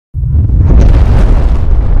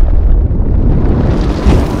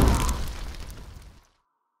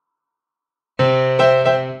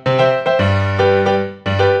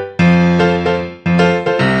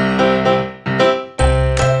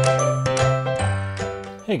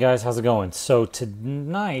Hey guys, how's it going? So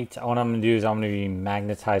tonight, what I'm going to do is I'm going to be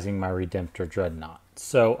magnetizing my Redemptor Dreadnought.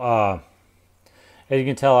 So, as you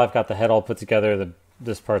can tell, I've got the head all put together.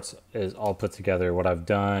 This part is all put together. What I've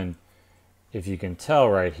done, if you can tell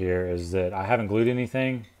right here, is that I haven't glued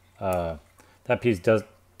anything. That piece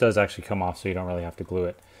does actually come off, so you don't really have to glue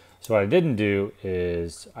it. So what I didn't do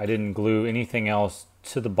is I didn't glue anything else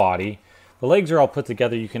to the body. The legs are all put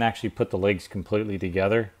together. You can actually put the legs completely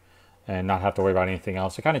together and not have to worry about anything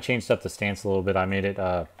else. I kind of changed up the stance a little bit. I made it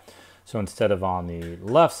so instead of on the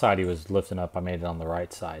left side he was lifting up, I made it on the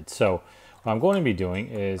right side. So what I'm going to be doing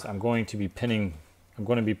is I'm going to be putting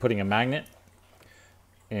a magnet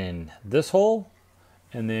in this hole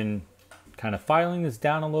and then kind of filing this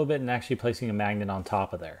down a little bit and actually placing a magnet on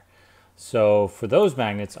top of there. So for those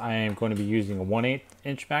magnets, I am going to be using a 1/8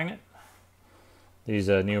 inch magnet. These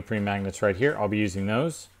neoprene magnets right here, I'll be using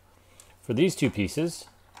those. For these two pieces,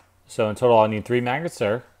 so in total I need 3 magnets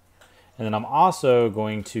there. And then I'm also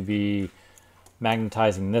going to be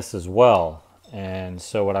magnetizing this as well. And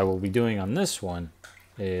so what I will be doing on this one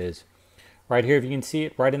is right here, if you can see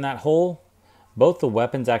it right in that hole, both the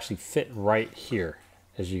weapons actually fit right here,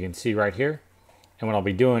 as you can see right here. And what I'll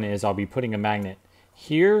be doing is I'll be putting a magnet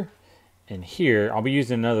here and here. I'll be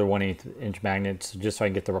using another 1/8 inch magnet just so I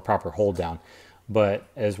can get the proper hole down. But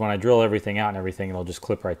as when I drill everything out and everything, it'll just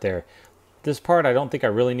clip right there. This part, I don't think I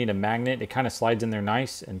really need a magnet. It kind of slides in there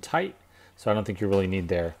nice and tight, so I don't think you really need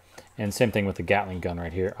there. And same thing with the Gatling gun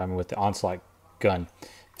right here. I mean, with the Onslaught gun,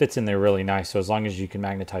 fits in there really nice. So as long as you can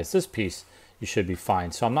magnetize this piece, you should be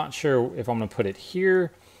fine. So I'm not sure if I'm going to put it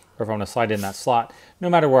here or if I'm going to slide it in that slot. No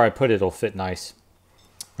matter where I put it, it'll fit nice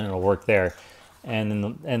and it'll work there.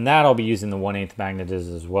 And then that I'll be using the 1/8 magnetize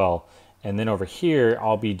as well. And then over here,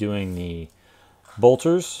 I'll be doing the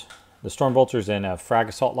bolters, the storm bolters and frag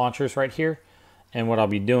assault launchers right here. And what I'll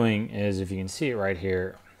be doing is, if you can see it right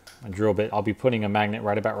here, a drill bit, I'll be putting a magnet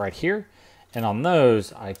right about right here. And on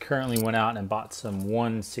those, I currently went out and bought some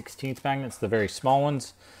 1/16 magnets, the very small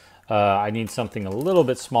ones. I need something a little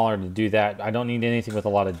bit smaller to do that. I don't need anything with a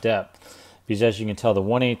lot of depth, because as you can tell, the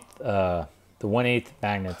 1/8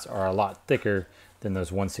 magnets are a lot thicker than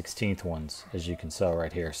those 1/16 ones, as you can tell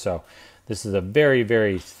right here. So this is a very,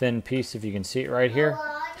 very thin piece, if you can see it right here.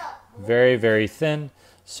 Very, very thin.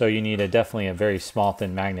 So you need definitely a very small,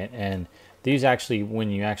 thin magnet. And these actually, when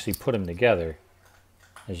you actually put them together,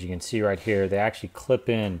 as you can see right here, they actually clip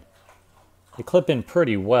in. They clip in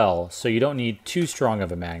pretty well, so you don't need too strong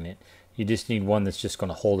of a magnet. You just need one that's just going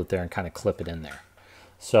to hold it there and kind of clip it in there.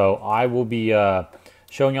 So I will be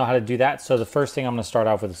showing y'all how to do that. So the first thing I'm going to start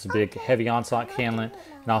off with is a big heavy onslaught cannon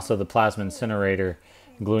and also the plasma incinerator,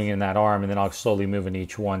 gluing in that arm, and then I'll slowly move in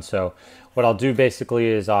each one. So what I'll do basically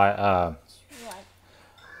is I'll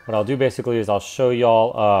show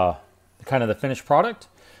y'all kind of the finished product.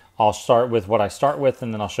 I'll start with what I start with,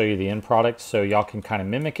 and then I'll show you the end product so y'all can kind of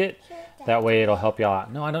mimic it. That way it'll help y'all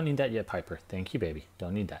out. No, I don't need that yet, Piper. Thank you, baby.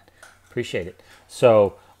 Don't need that. Appreciate it.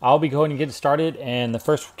 So I'll be going to get it started, and the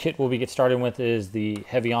first kit we'll be get started with is the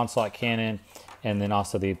heavy onslaught cannon, and then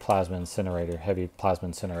also the plasma incinerator, heavy plasma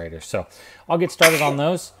incinerator. So I'll get started on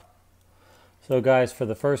those. So guys, for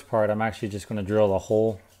the first part, I'm actually just going to drill a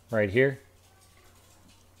hole right here.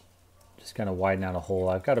 Just kind of widen out a hole.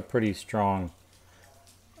 I've got a pretty strong,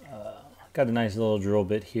 got a nice little drill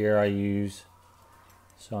bit here I use.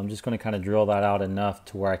 So I'm just going to kind of drill that out enough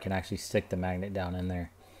to where I can actually stick the magnet down in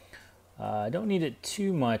there. I don't need it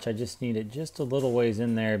too much. I just need it just a little ways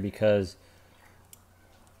in there because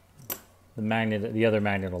the other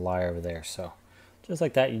magnet will lie over there. So just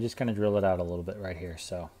like that, you just kind of drill it out a little bit right here.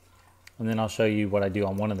 So, and then I'll show you what I do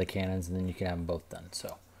on one of the cannons, and then you can have them both done.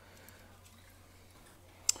 So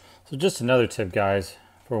just another tip, guys,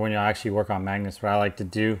 for when you actually work on magnets, what I like to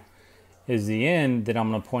do is the end that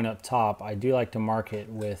I'm going to point up top, I do like to mark it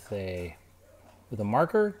with a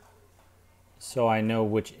marker so I know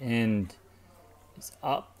which end is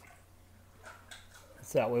up.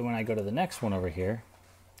 So that way when I go to the next one over here,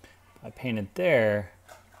 if I paint it there,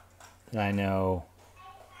 then I know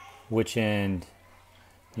which end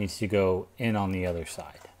needs to go in on the other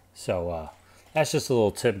side. So that's just a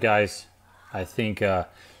little tip, guys. I think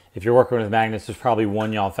if you're working with magnets, there's probably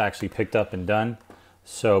one y'all have actually picked up and done.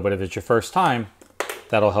 So, but if it's your first time,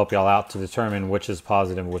 that'll help y'all out to determine which is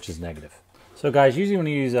positive and which is negative. So guys, usually when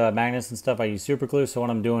you use magnets and stuff, I use super glue. So what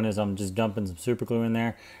I'm doing is I'm just dumping some super glue in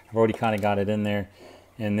there. I've already kind of got it in there.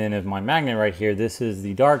 And then if my magnet right here, this is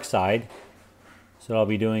the dark side. So what I'll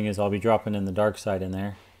be doing is I'll be dropping in the dark side in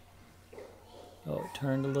there. Oh, it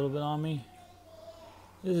turned a little bit on me.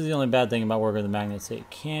 This is the only bad thing about working with magnets. It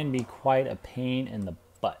can be quite a pain in the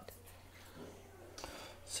butt.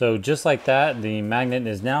 So just like that, the magnet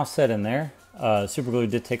is now set in there. Super glue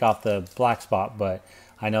did take off the black spot, but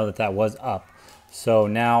I know that that was up. So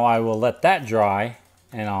now I will let that dry,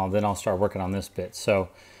 and then I'll start working on this bit. So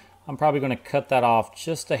I'm probably going to cut that off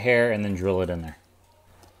just a hair and then drill it in there.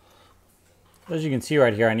 As you can see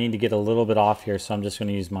right here, I need to get a little bit off here, so I'm just going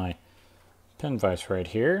to use my pin vise right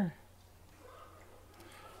here.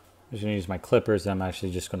 I'm just going to use my clippers. I'm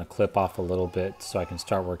actually just going to clip off a little bit so I can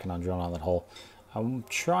start working on drilling out that hole. I'm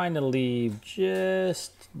trying to leave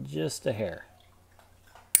just a hair.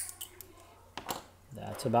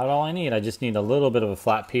 That's about all I need. I just need a little bit of a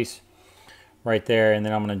flat piece right there, and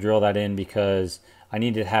then I'm going to drill that in because I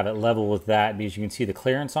need to have it level with that, because you can see the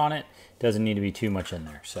clearance on it. Doesn't need to be too much in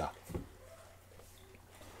there. So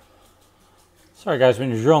sorry guys, when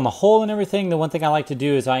you're drilling the hole and everything, the one thing I like to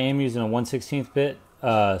do is I am using a 1/16 bit.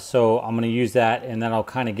 So I'm going to use that, and that'll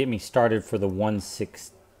kind of get me started for the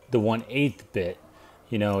 1/8 bit.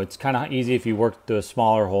 You know, it's kind of easy if you work to a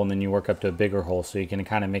smaller hole and then you work up to a bigger hole, so you can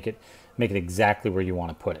kind of make it exactly where you want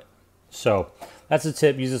to put it. So that's the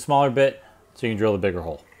tip. Use a smaller bit so you can drill the bigger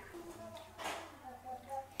hole.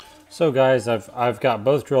 So guys, I've got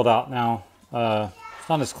both drilled out now. It's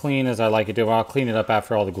not as clean as I like it to. I'll clean it up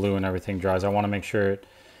after all the glue and everything dries. I want to make sure it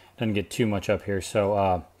doesn't get too much up here.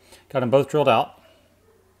 So got them both drilled out,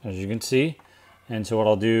 as you can see. And so what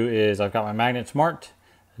I'll do is I've got my magnets marked.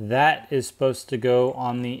 That is supposed to go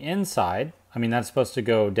on the inside. I mean, that's supposed to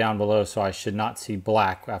go down below, so I should not see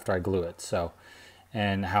black after I glue it. So,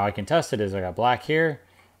 and how I can test it is I got black here,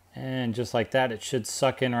 and just like that, it should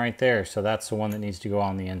suck in right there. So that's the one that needs to go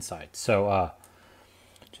on the inside. So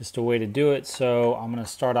just a way to do it. So I'm going to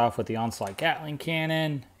start off with the Onslaught Gatling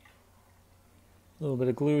cannon. A little bit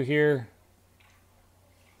of glue here.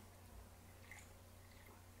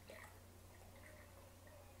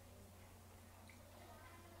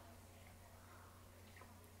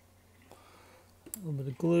 A little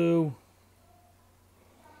bit of glue.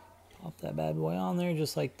 Pop that bad boy on there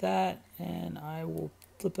just like that, and I will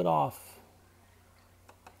flip it off.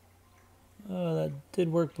 Oh, that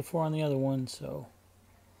did work before on the other one, so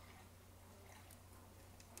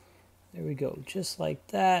there we go, just like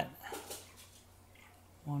that.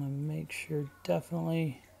 Want to make sure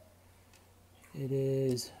definitely it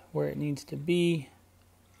is where it needs to be.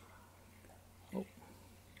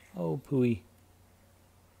 Oh pooey.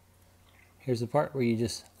 Here's the part where you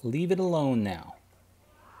just leave it alone now.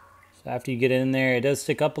 So after you get it in there, it does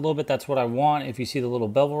stick up a little bit. That's what I want. If you see the little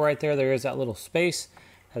bevel right there, there is that little space.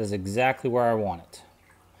 That is exactly where I want it.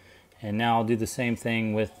 And now I'll do the same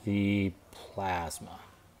thing with the plasma.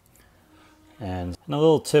 And a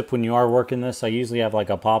little tip when you are working this, I usually have like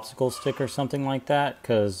a popsicle stick or something like that,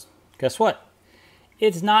 because guess what?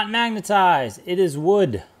 It's not magnetized. It is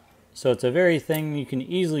wood. So it's a very thing you can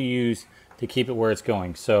easily use to keep it where it's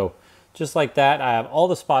going. So just like that, I have all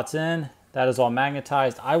the spots in. That is all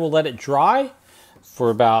magnetized. I will let it dry for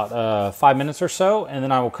about 5 minutes or so, and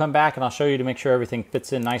then I will come back and I'll show you to make sure everything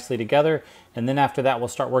fits in nicely together. And then after that, we'll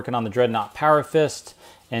start working on the Dreadnought Power Fist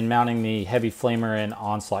and mounting the Heavy Flamer and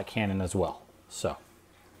Onslaught Cannon as well. So,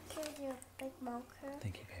 Here's your big marker.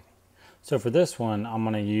 thank you, baby. So for this one, I'm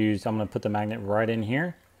gonna put the magnet right in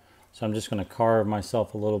here. So I'm just gonna carve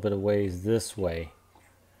myself a little bit of ways this way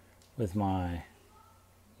with my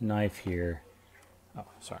knife here. Oh,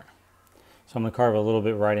 sorry. So I'm going to carve a little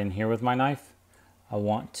bit right in here with my knife.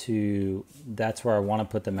 That's where I want to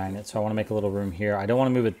put the magnet. So I want to make a little room here. I don't want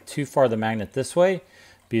to move it too far, the magnet this way,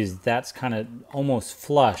 because that's kind of almost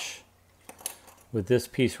flush with this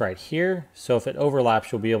piece right here. So if it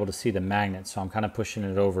overlaps, you'll be able to see the magnet. So I'm kind of pushing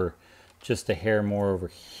it over just a hair more over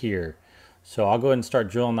here. So I'll go ahead and start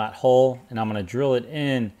drilling that hole, and I'm going to drill it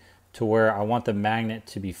in to where I want the magnet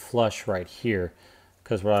to be flush right here.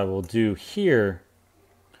 Because what I will do here,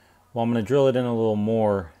 well, I'm going to drill it in a little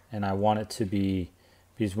more, and I want it to be,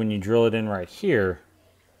 because when you drill it in right here,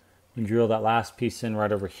 you drill that last piece in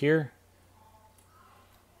right over here.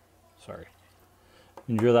 Sorry.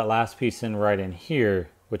 When you drill that last piece in right in here,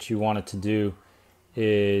 what you want it to do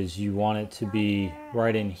is you want it to be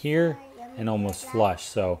right in here and almost flush.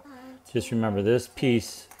 So just remember, this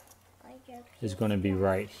piece is going to be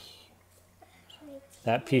right here.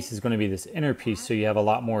 That piece is going to be this inner piece, so you have a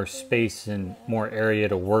lot more space and more area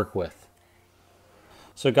to work with.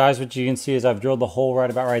 So guys, what you can see is I've drilled the hole right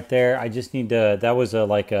about right there. I just need to, that was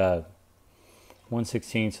like a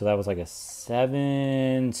 1/16, so that was like a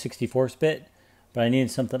 7/64 bit, but I needed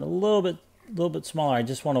something a little bit smaller. I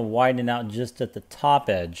just want to widen it out just at the top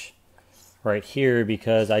edge right here,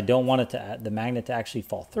 because I don't want it the magnet to actually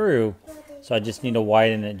fall through. So I just need to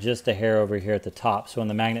widen it just a hair over here at the top, so when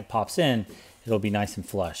the magnet pops in, it'll be nice and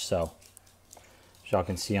flush. So As y'all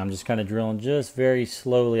can see, I'm just kind of drilling just very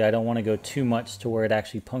slowly. I don't want to go too much to where it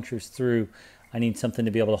actually punctures through. I need something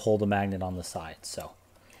to be able to hold a magnet on the side. So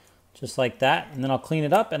just like that, and then I'll clean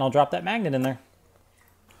it up and I'll drop that magnet in there.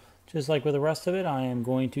 Just like with the rest of it, I am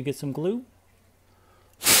going to get some glue.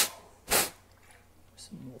 Some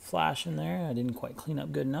little flash in there. I didn't quite clean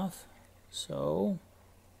up good enough. So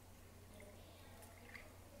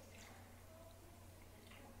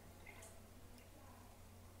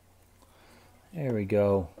there we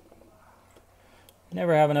go.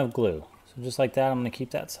 Never have enough glue. So just like that, I'm going to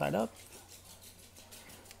keep that side up.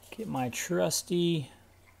 Get my trusty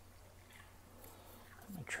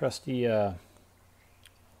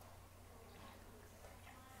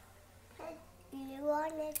You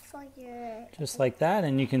want it for your... just like that,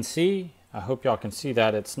 and you can see, I hope y'all can see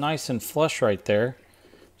that, it's nice and flush right there.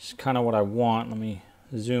 Just kind of what I want. Let me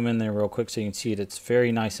zoom in there real quick so you can see it. It's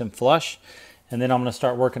very nice and flush. And then I'm going to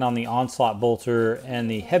start working on the onslaught bolter and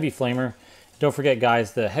the heavy flamer. Don't forget,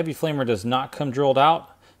 guys, the heavy flamer does not come drilled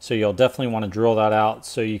out, so you'll definitely want to drill that out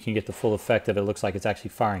so you can get the full effect that it looks like it's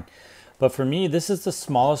actually firing. But for me, this is the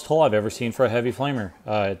smallest hole I've ever seen for a heavy flamer.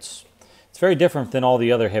 It's very different than all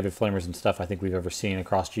the other heavy flamers and stuff I think we've ever seen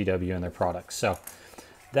across GW and their products. So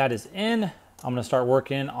that is in. I'm going to start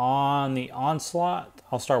working on the onslaught.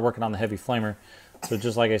 I'll start working on the heavy flamer. So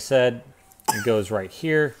just like I said, it goes right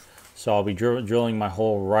here. So I'll be drilling my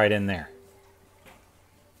hole right in there.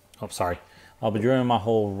 Oh, sorry. I'll be drilling my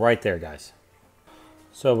hole right there, guys.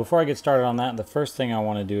 So before I get started on that, the first thing I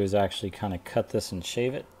want to do is actually kind of cut this and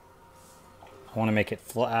shave it. I want to make it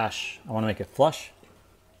flash. I want to make it flush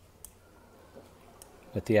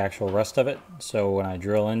with the actual rest of it. So when I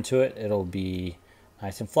drill into it, it'll be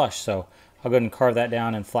nice and flush. So I'll go ahead and carve that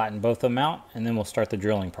down and flatten both of them out, and then we'll start the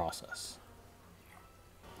drilling process.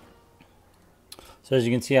 So as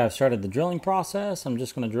you can see, I've started the drilling process. I'm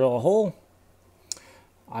just going to drill a hole.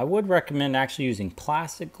 I would recommend actually using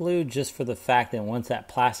plastic glue, just for the fact that once that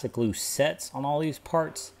plastic glue sets on all these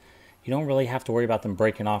parts, you don't really have to worry about them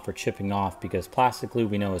breaking off or chipping off, because plastic glue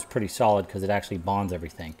we know is pretty solid because it actually bonds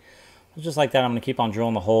everything. So just like that, I'm going to keep on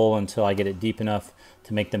drilling the hole until I get it deep enough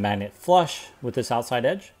to make the magnet flush with this outside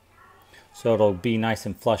edge. So it'll be nice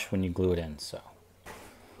and flush when you glue it in. So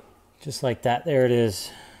just like that, there it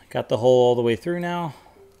is. Got the hole all the way through now.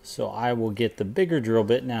 So I will get the bigger drill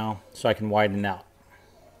bit now so I can widen it out.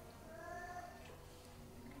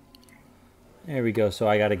 There we go. So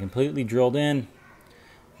I got it completely drilled in.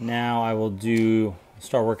 Now I will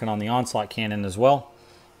start working on the onslaught cannon as well.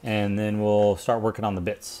 And then we'll start working on the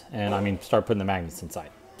bits. And I mean, start putting the magnets inside.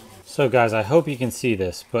 So guys, I hope you can see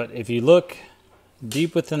this. But if you look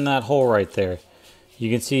deep within that hole right there, you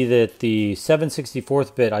can see that the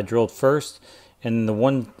 7/64 bit I drilled first. And the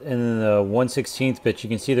 1/16 bit, you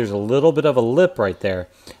can see there's a little bit of a lip right there.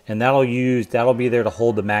 And that'll be there to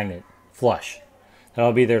hold the magnet flush.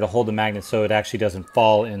 That'll be there to hold the magnet so it actually doesn't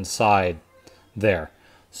fall inside there.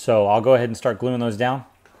 So I'll go ahead and start gluing those down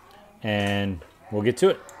and we'll get to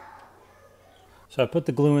it. So I put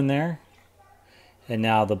the glue in there, and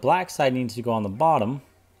now the black side needs to go on the bottom.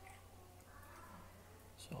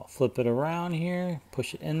 So I'll flip it around here,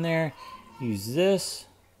 push it in there, use this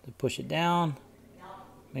to push it down.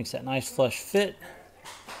 Makes that nice flush fit.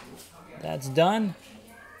 That's done.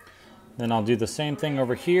 Then I'll do the same thing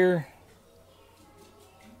over here.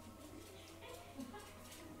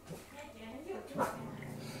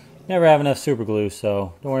 Never have enough super glue,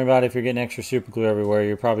 so don't worry about it if you're getting extra super glue everywhere.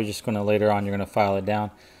 You're probably just going to, later on, you're going to file it down.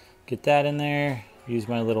 Get that in there. Use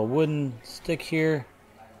my little wooden stick here.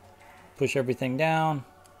 Push everything down.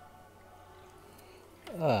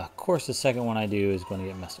 Of course, the second one I do is going to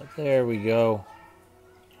get messed up. There we go.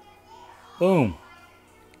 Boom.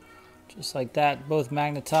 Just like that, both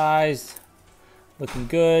magnetized. Looking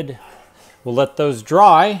good. We'll let those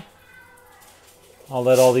dry. I'll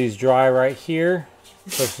let all these dry right here.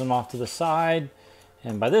 Push them off to the side.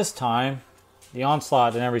 And by this time, the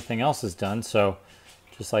onslaught and everything else is done. So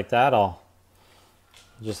just like that,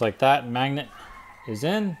 magnet is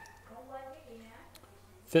in.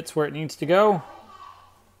 Fits where it needs to go.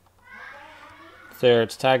 There,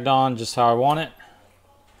 it's tagged on just how I want it.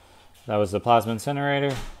 That was the plasma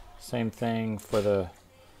incinerator. Same thing for the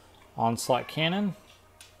onslaught cannon.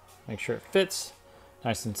 Make sure it fits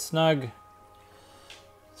nice and snug.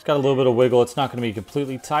 It's got a little bit of wiggle. It's not going to be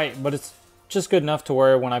completely tight, but it's just good enough to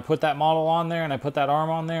where when I put that model on there and I put that arm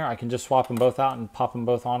on there, I can just swap them both out and pop them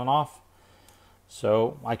both on and off.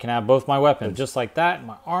 So I can have both my weapons just like that.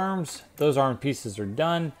 My arms, those arm pieces are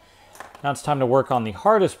done. Now it's time to work on the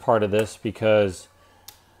hardest part of this, because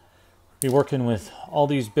we're working with all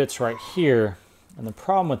these bits right here. And the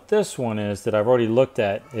problem with this one is that I've already looked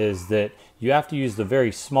at is that you have to use the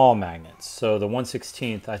very small magnets. So the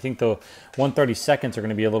 1/16th, I think the 1/32 are going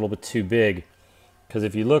to be a little bit too big, because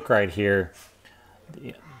if you look right here,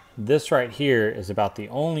 this right here is about the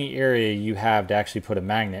only area you have to actually put a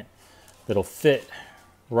magnet that'll fit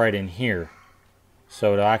right in here.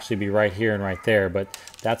 So it'll actually be right here and right there, but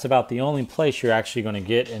that's about the only place you're actually going to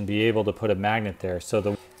get and be able to put a magnet there.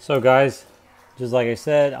 So guys, just like I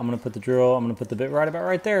said, I'm going to put the drill, I'm going to put the bit right about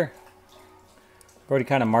right there. I've already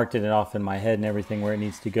kind of marked it off in my head and everything where it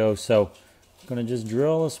needs to go. So I'm going to just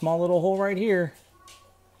drill a small little hole right here.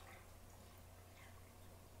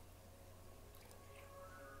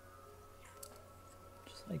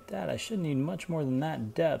 Just like that. I shouldn't need much more than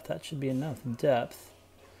that depth. That should be enough depth.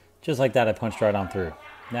 Just like that, I punched right on through.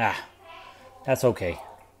 Nah, that's okay.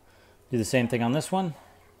 Do the same thing on this one.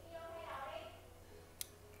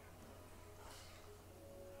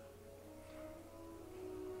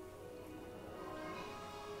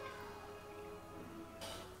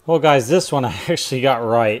 Well guys, this one I actually got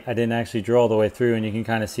right. I didn't actually drill all the way through, and you can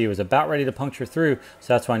kind of see it was about ready to puncture through,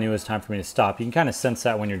 so that's why I knew it was time for me to stop. You can kind of sense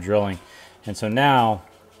that when you're drilling. And so now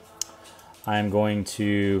I'm going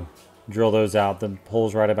to drill those out. The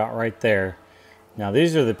hole's right about right there. Now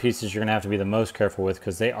these are the pieces you're going to have to be the most careful with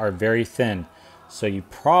because they are very thin. So you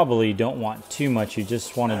probably don't want too much. You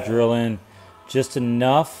just want to drill in just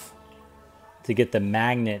enough to get the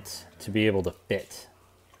magnet to be able to fit.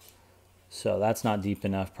 So that's not deep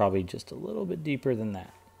enough, probably just a little bit deeper than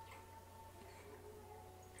that.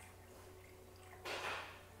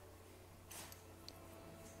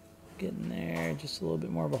 Getting there, just a little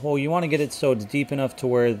bit more of a hole. You want to get it so it's deep enough to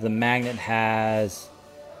where the magnet has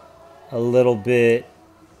a little bit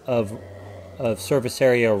of surface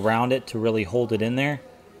area around it to really hold it in there.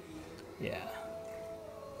 Yeah.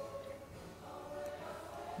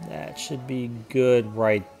 That should be good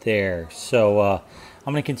right there. So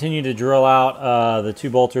I'm going to continue to drill out the 2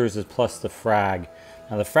 bolters plus the frag.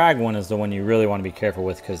 Now the frag one is the one you really want to be careful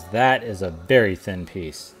with because that is a very thin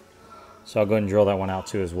piece. So I'll go ahead and drill that one out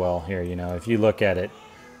too as well. Here, you know, if you look at it,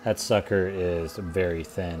 that sucker is very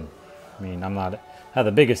thin. I mean, I have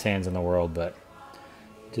the biggest hands in the world, but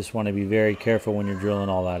just want to be very careful when you're drilling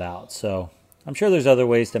all that out. So I'm sure there's other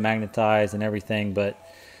ways to magnetize and everything, but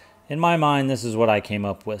in my mind, this is what I came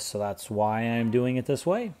up with, so that's why I'm doing it this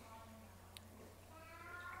way.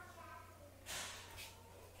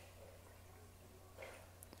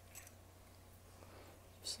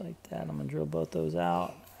 Just like that, I'm going to drill both those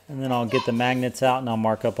out. And then I'll get the magnets out and I'll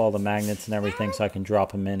mark up all the magnets and everything so I can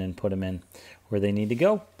drop them in and put them in where they need to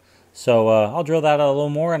go. So I'll drill that out a little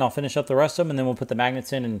more and I'll finish up the rest of them and then we'll put the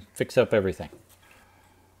magnets in and fix up everything.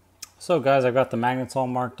 So guys, I've got the magnets all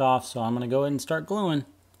marked off, so I'm going to go ahead and start gluing.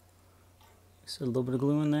 Just a little bit of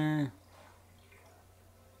glue in there.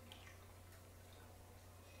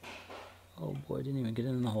 Oh boy, I didn't even get it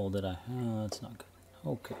in the hole, did I? Oh, that's not good.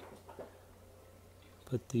 Okay.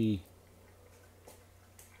 Put the...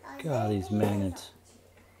 God, these magnets.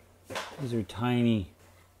 These are tiny.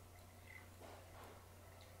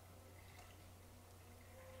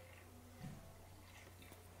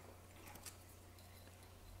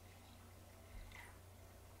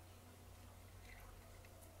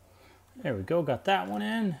 There we go, got that one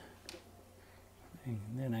in. And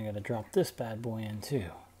then I gotta drop this bad boy in too.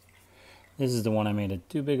 This is the one I made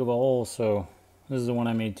too big of a hole, so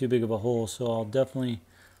I'll definitely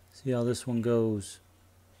see how this one goes.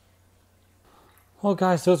 Well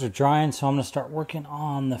guys, those are drying, so I'm gonna start working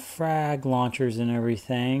on the frag launchers and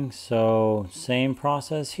everything. So same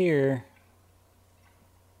process here.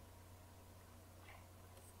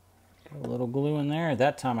 Got a little glue in there.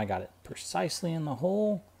 That time I got it precisely in the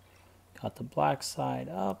hole. Got the black side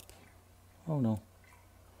up. Oh no.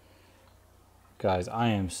 Guys, I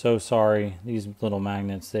am so sorry. These little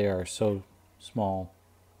magnets, they are so small.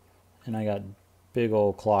 And I got big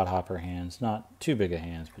old clodhopper hands. Not too big of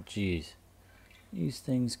hands, but geez. These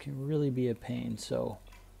things can really be a pain. So,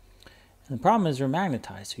 and the problem is they're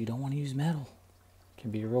magnetized, so you don't want to use metal. It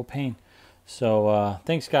can be a real pain. So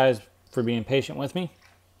thanks guys for being patient with me.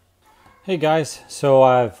 Hey guys,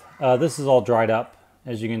 so this is all dried up.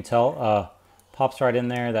 As you can tell, pops right in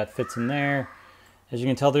there, that fits in there. As you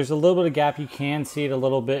can tell, there's a little bit of gap. You can see it a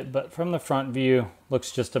little bit, but from the front view,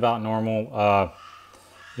 looks just about normal.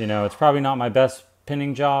 You know, it's probably not my best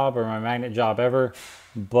pinning job or my magnet job ever,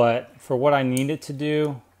 but for what I need it to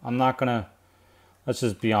do, I'm not gonna, let's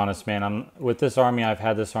just be honest, man. With this army, I've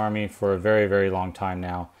had this army for a very, very long time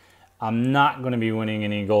now. I'm not going to be winning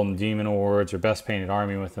any Golden Demon Awards or Best Painted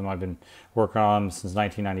Army with them. I've been working on them since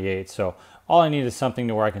 1998. So all I need is something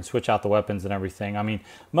to where I can switch out the weapons and everything. I mean,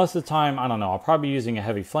 most of the time, I don't know, I'll probably be using a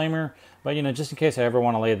heavy flamer. But, you know, just in case I ever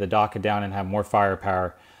want to lay the Daka down and have more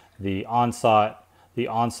firepower, the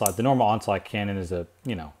normal onslaught cannon is a,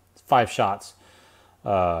 you know, 5 shots,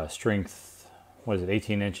 strength, what is it,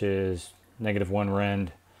 18 inches, -1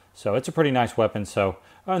 rend. So it's a pretty nice weapon. So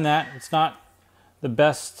other than that, it's not the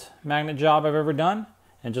best magnet job I've ever done.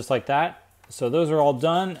 And just like that, so those are all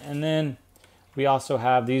done. And then we also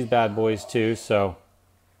have these bad boys too. So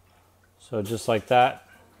just like that,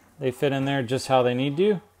 they fit in there just how they need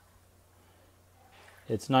to.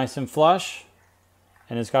 It's nice and flush,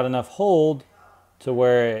 and it's got enough hold to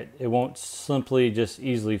where it won't simply just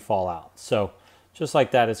easily fall out. So just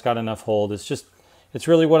like that, it's got enough hold. It's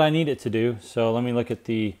really what I need it to do. So let me look at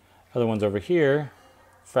the other ones over here.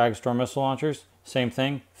 Frag Storm missile launchers, same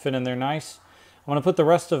thing, fit in there nice. I'm gonna put the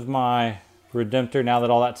rest of my Redemptor, now that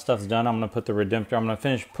all that stuff's done, I'm gonna put the Redemptor, I'm gonna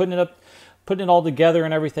finish putting it all together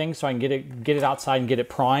and everything so I can get it outside and get it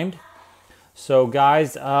primed. So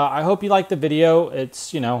guys, I hope you liked the video.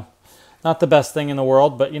 It's, you know, not the best thing in the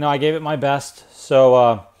world, but, you know, I gave it my best.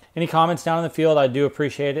 So any comments down in the field, I do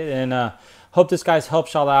appreciate it. And hope this guys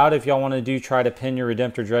helps y'all out. If y'all want to try to pin your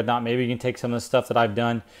Redemptor Dreadnought, maybe you can take some of the stuff that I've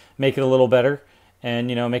done, make it a little better, and,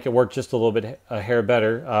 you know, make it work just a little bit, a hair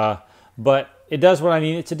better. But it does what I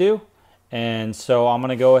need it to do. And so I'm going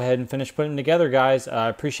to go ahead and finish putting them together, guys. I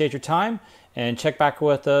appreciate your time. And check back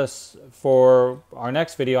with us for our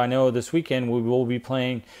next video. I know this weekend we will be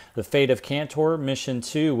playing the Fate of Cantor Mission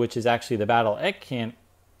 2, which is actually the battle at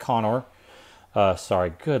Connor.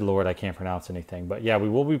 Sorry, good Lord, I can't pronounce anything. But yeah, we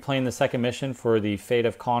will be playing the second mission for the Fate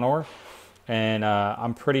of Connor. And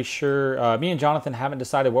I'm pretty sure, me and Jonathan haven't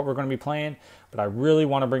decided what we're going to be playing, but I really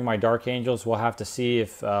want to bring my Dark Angels. We'll have to see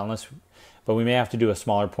if, but we may have to do a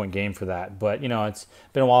smaller point game for that. But, you know, it's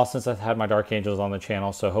been a while since I've had my Dark Angels on the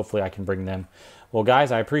channel, so hopefully I can bring them. Well,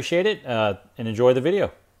 guys, I appreciate it, and enjoy the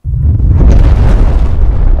video.